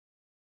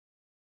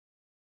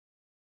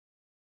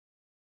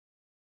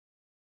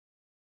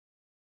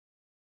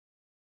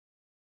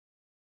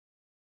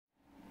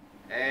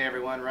Hey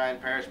everyone, Ryan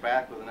Parish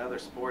back with another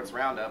sports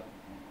roundup.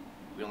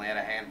 We only had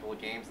a handful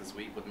of games this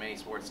week with many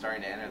sports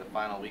starting to enter the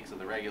final weeks of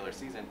the regular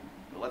season,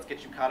 but let's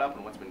get you caught up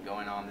on what's been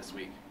going on this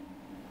week.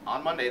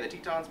 On Monday, the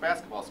Tetons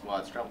basketball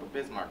squads traveled to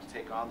Bismarck to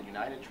take on the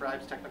United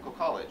Tribes Technical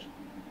College.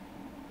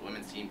 The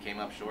women's team came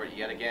up short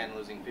yet again,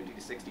 losing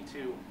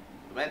 50-62.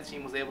 The men's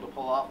team was able to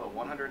pull off a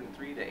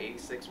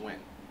 103-86 win.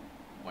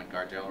 Point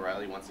guard Daryl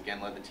Riley once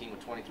again led the team with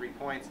 23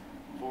 points.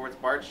 Forwards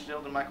Bart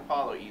Schild and Michael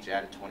Paulo each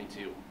added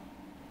 22.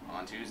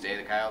 On Tuesday,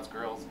 the Coyotes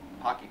girls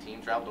hockey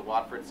team traveled to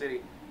Watford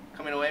City,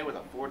 coming away with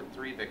a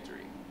 4-3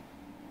 victory.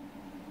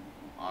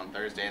 On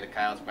Thursday, the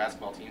Coyotes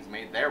basketball teams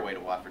made their way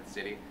to Watford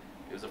City.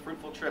 It was a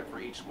fruitful trip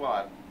for each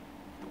squad,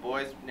 the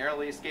boys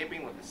narrowly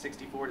escaping with a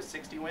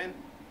 64-60 win,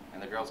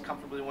 and the girls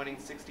comfortably winning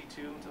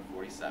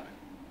 62-47.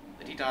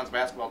 The Tetons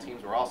basketball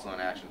teams were also in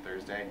action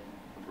Thursday,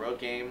 with a road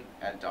game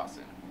at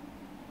Dawson.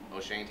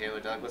 O'Shane Taylor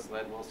Douglas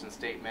led Williston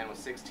State men with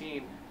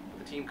 16,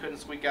 but the team couldn't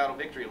squeak out a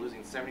victory,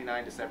 losing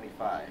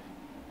 79-75.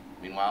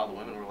 Meanwhile, the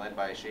women were led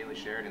by Shaylee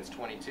Sheridan's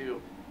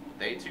 22, but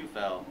they too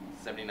fell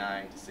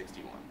 79-61.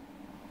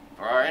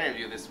 For our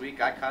interview this week,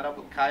 I caught up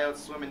with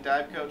Coyotes swim and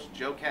dive coach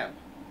Joe Kemp.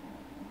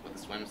 With the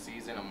swim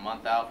season a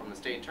month out from the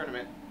state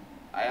tournament,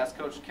 I asked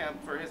Coach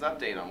Kemp for his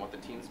update on what the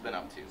team's been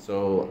up to.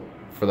 So,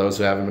 for those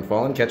who haven't been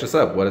following, catch us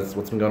up. What's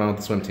been going on with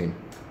the swim team?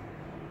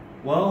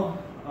 Well,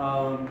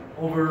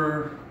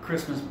 over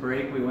Christmas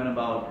break, we went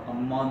about a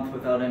month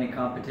without any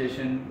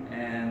competition,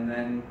 and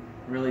then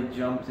really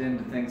jumped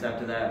into things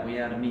after that. We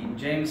had a meet in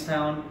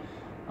Jamestown,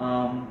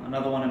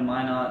 another one in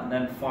Minot, and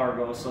then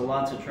Fargo, so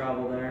lots of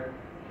travel there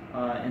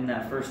in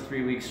that first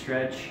 3-week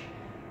stretch.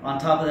 On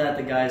top of that,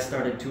 the guys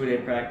started two-a-day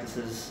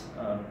practices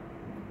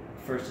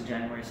 1st of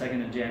January,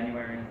 2nd of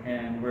January,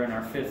 and we're in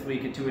our 5th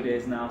week of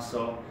two-a-days now,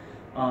 so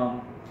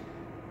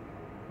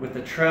with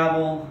the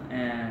travel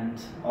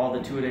and all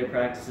the two-a-day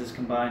practices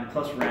combined,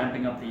 plus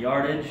ramping up the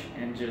yardage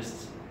and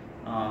just,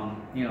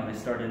 they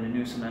started a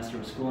new semester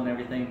of school and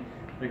everything,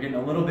 they're getting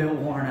a little bit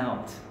worn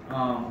out.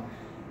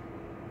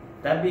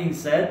 That being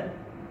said,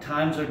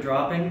 times are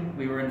dropping.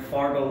 We were in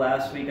Fargo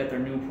last week at their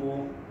new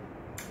pool.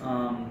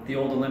 The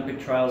old Olympic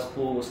Trials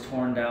pool was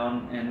torn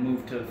down and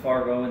moved to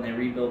Fargo, and they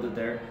rebuilt it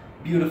there.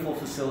 Beautiful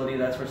facility.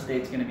 That's where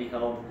state's going to be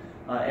held.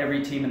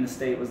 Every team in the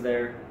state was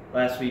there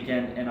last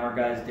weekend, and our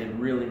guys did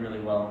really,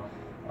 really well.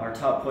 Our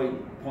top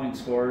point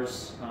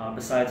scorers,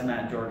 besides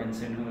Matt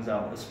Jorgensen, who was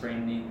out with a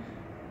sprained knee,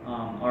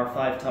 our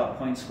 5 top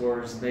point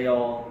scorers, they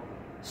all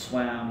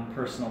swam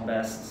personal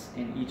bests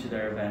in each of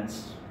their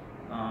events.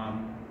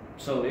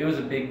 So it was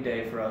a big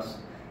day for us.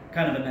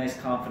 Kind of a nice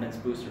confidence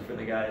booster for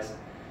the guys.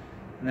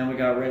 And then we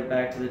got right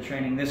back to the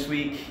training this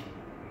week.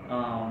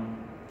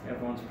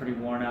 Everyone's pretty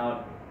worn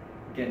out,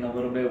 getting a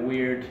little bit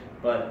weird,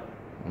 but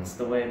it's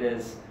the way it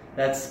is.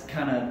 That's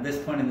kind of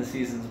this point in the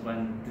season is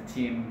when the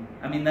team,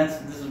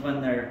 this is when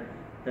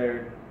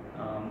their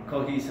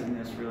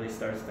cohesiveness really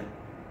starts to,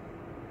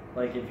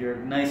 like, if you're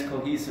a nice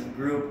cohesive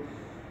group,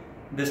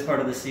 this part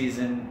of the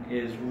season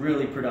is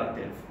really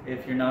productive.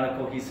 If you're not a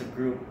cohesive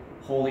group,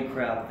 holy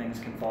crap, things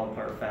can fall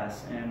apart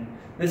fast. And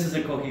this is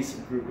a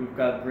cohesive group. We've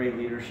got great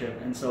leadership,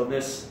 and so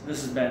this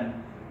has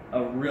been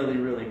a really,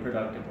 really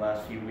productive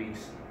last few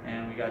weeks.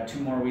 And we got 2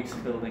 more weeks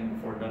of building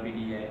before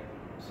WDA.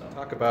 So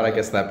Talk about, I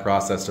guess, that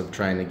process of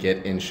trying to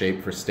get in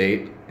shape for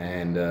state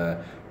and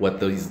what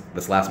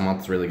this last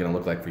month is really going to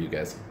look like for you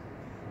guys.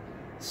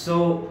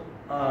 So,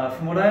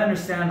 from what I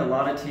understand, a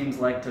lot of teams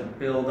like to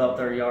build up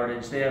their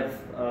yardage. They have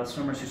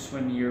swimmers who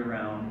swim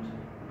year-round,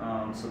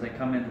 so they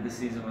come into the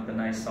season with a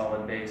nice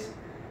solid base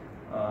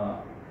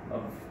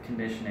of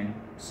conditioning.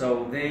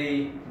 So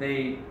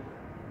they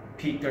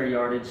peak their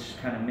yardage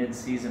kind of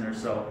mid-season or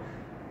so.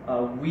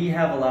 We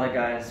have a lot of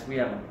guys. We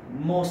have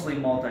mostly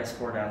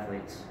multi-sport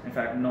athletes. In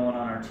fact, no one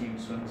on our team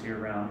swims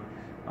year-round.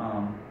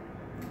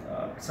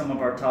 Some of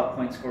our top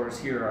point scorers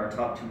here are our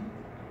top 2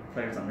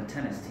 players on the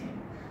tennis team.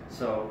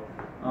 So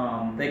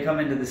they come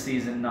into the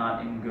season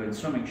not in good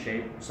swimming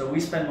shape. So we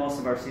spend most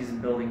of our season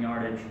building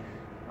yardage,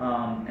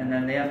 and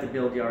then they have to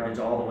build yardage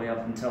all the way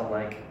up until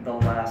like the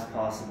last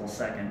possible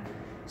second.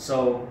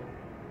 So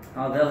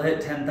they'll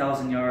hit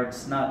 10,000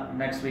 yards, not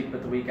next week,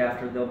 but the week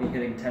after. They'll be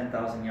hitting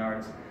 10,000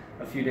 yards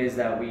a few days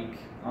that week.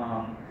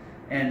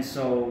 And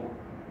so,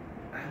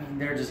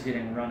 they're just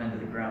getting run into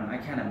the ground. I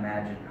can't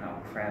imagine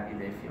how crappy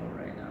they feel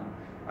right now.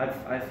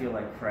 I feel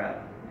like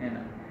crap. And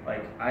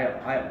like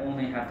I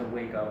only have to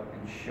wake up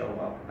and show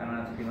up. I don't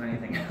have to do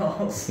anything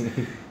else.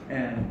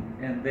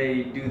 and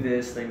they do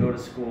this, they go to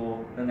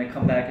school, then they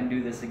come back and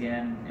do this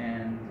again,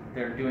 and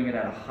they're doing it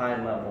at a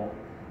high level,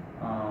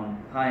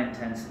 high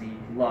intensity,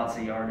 lots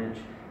of yardage.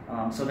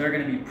 So they're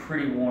going to be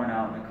pretty worn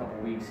out in a couple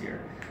weeks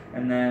here.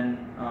 And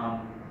then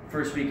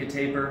first week of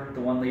taper,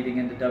 the one leading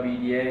into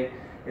WDA,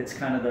 it's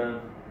kind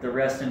of the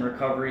rest and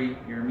recovery.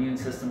 Your immune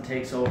system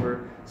takes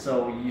over,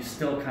 so you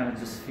still kind of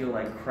just feel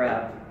like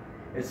crap.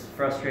 It's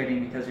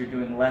frustrating because you're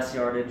doing less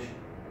yardage,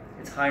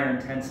 it's higher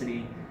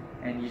intensity,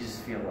 and you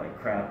just feel like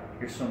crap.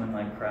 You're swimming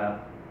like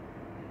crap.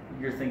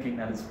 You're thinking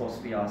that it's supposed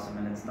to be awesome,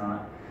 and it's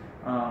not.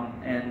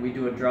 And we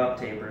do a drop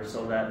taper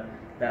so that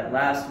that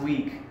last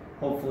week,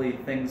 hopefully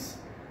things,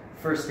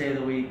 first day of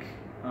the week,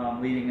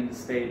 leading into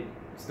state,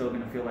 still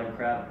going to feel like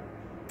crap.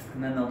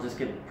 And then they'll just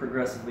get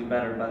progressively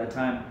better. By the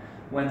time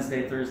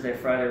Wednesday, Thursday,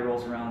 Friday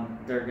rolls around,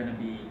 they're going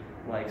to be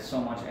like so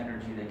much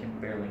energy they can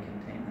barely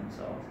contain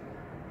themselves,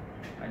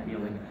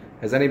 ideally.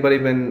 Has anybody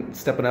been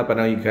stepping up? I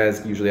know you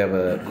guys usually have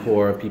a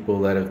core of people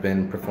that have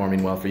been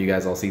performing well for you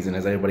guys all season.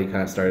 Has anybody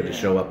kind of started to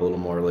show up a little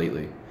more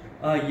lately?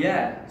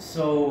 Yeah.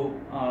 So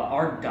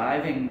our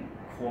diving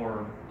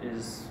core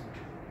is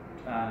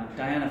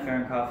Diana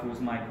Fahrenkopf, who was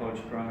my coach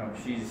growing up.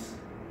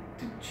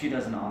 She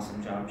does an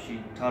awesome job.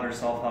 She taught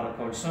herself how to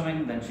coach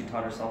swimming, then she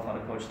taught herself how to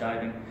coach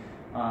diving.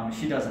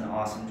 She does an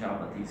awesome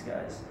job with these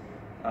guys.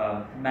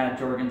 Matt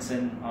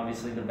Jorgensen,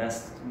 obviously the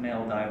best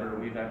male diver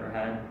we've ever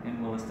had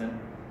in Williston,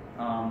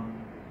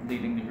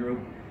 leading the group.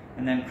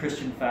 And then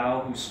Christian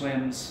Fow, who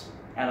swims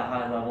at a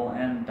high level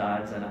and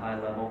dives at a high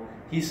level.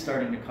 He's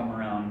starting to come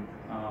around.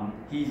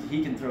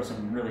 He can throw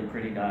some really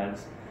pretty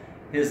dives.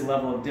 His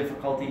level of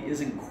difficulty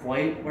isn't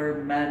quite where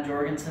Matt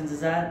Jorgensen's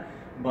is at,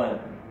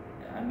 but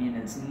I mean,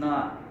 it's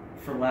not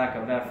for lack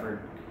of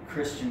effort.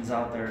 Christian's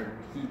out there.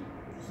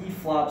 He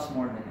flops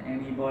more than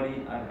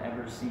anybody I've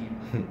ever seen,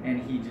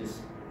 and he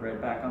just right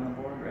back on the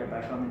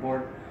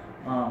board.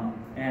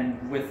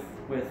 And with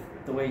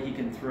the way he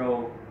can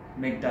throw,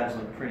 make dives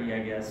look pretty, I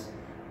guess,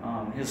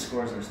 his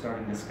scores are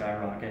starting to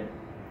skyrocket.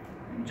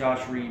 And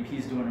Josh Reeb,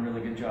 he's doing a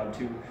really good job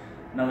too.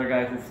 Another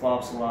guy who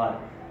flops a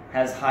lot,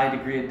 has high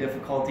degree of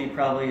difficulty,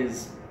 probably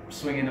is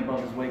swinging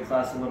above his weight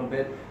class a little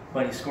bit,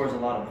 but he scores a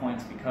lot of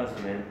points because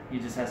of it. He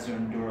just has to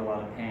endure a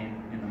lot of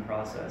pain in the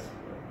process,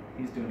 but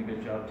he's doing a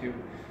good job too.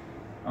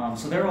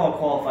 So they're all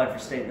qualified for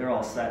state, they're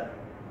all set.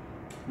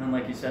 And then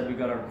like you said, we've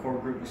got our core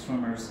group of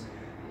swimmers.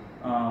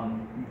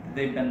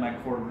 They've been my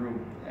core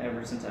group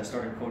ever since I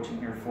started coaching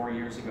here 4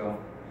 years ago.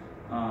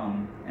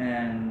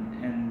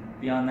 And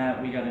beyond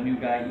that, we got a new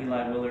guy,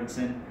 Eli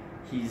Willardson.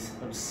 He's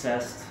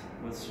obsessed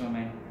with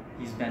swimming.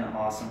 He's been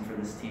awesome for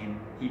this team.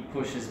 He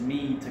pushes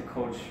me to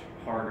coach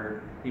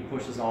harder. He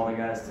pushes all the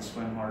guys to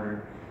swim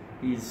harder.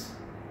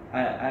 I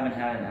haven't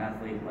had an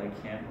athlete like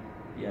him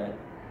yet,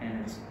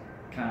 and it's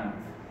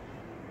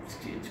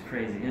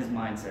crazy. His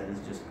mindset is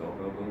just go,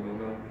 go, go, go,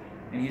 go.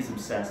 And he's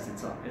obsessed.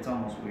 It's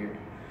almost weird.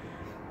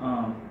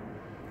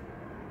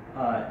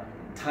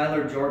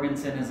 Tyler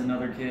Jorgensen is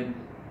another kid,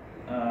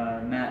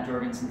 Matt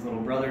Jorgensen's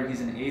little brother.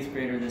 He's an 8th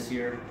grader this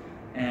year,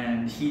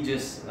 and he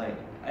just, like,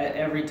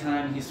 every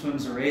time he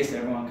swims a race,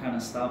 everyone kind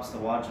of stops to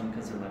watch him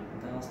because they're like,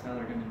 what the hell's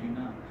Tyler going to do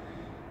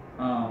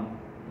now?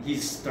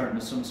 He's starting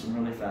to swim some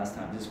really fast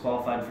times. He's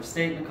qualified for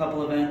state in a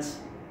couple events.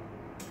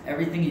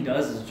 Everything he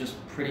does is just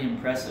pretty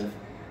impressive.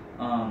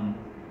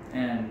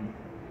 And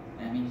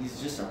I mean,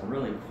 he's just a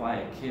really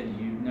quiet kid.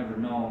 You never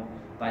know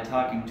by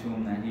talking to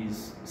him that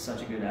he's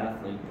such a good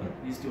athlete, but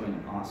he's doing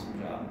an awesome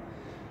job.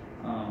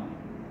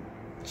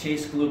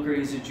 Chase Glucker,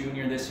 he's a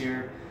junior this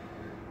year.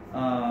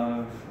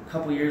 A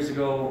couple years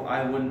ago,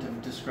 I wouldn't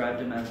have described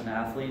him as an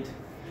athlete.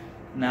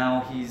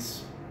 Now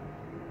he's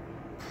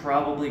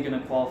probably going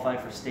to qualify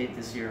for state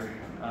this year.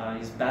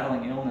 He's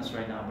battling illness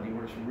right now, but he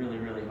works really,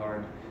 really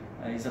hard.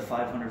 He's a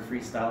 500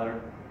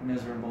 freestyler,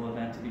 miserable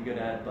event to be good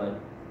at, but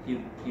he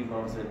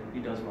loves it.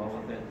 He does well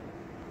with it.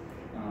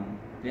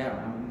 Yeah,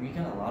 I mean, we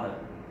got a lot of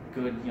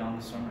good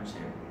young swimmers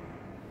here.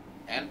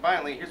 And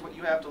finally, here's what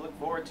you have to look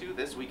forward to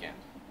this weekend.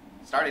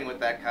 Starting with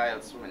that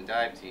Coyote swim and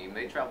dive team,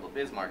 they travel to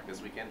Bismarck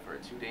this weekend for a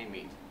 2-day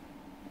meet.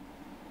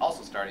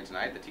 Also starting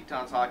tonight, the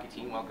Tetons hockey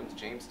team welcomes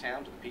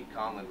Jamestown to the Pete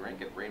Conlon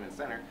rink at Raymond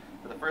Center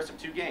for the first of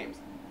 2 games.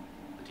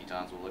 The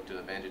Tetons will look to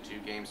avenge a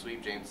 2-game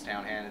sweep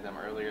Jamestown handed them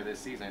earlier this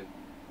season.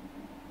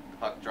 The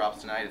puck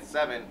drops tonight at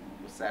 7,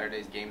 with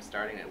Saturday's game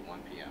starting at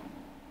 1 p.m.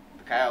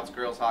 The Coyotes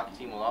girls hockey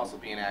team will also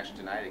be in action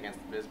tonight against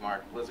the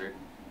Bismarck Blizzard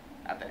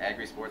at the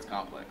Agri Sports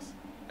Complex.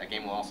 That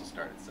game will also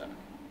start at 7.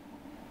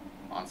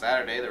 On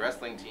Saturday, the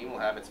wrestling team will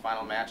have its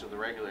final match of the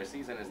regular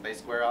season as they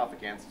square off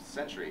against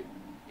Century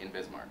in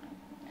Bismarck.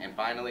 And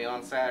finally,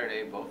 on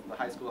Saturday, both of the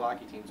high school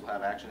hockey teams will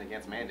have action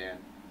against Mandan.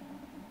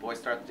 Boys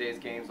start the day's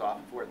games off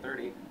at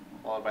 4:30,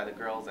 followed by the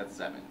girls at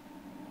 7.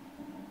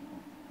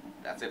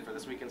 That's it for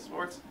this week in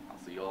sports. I'll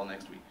see you all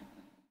next week.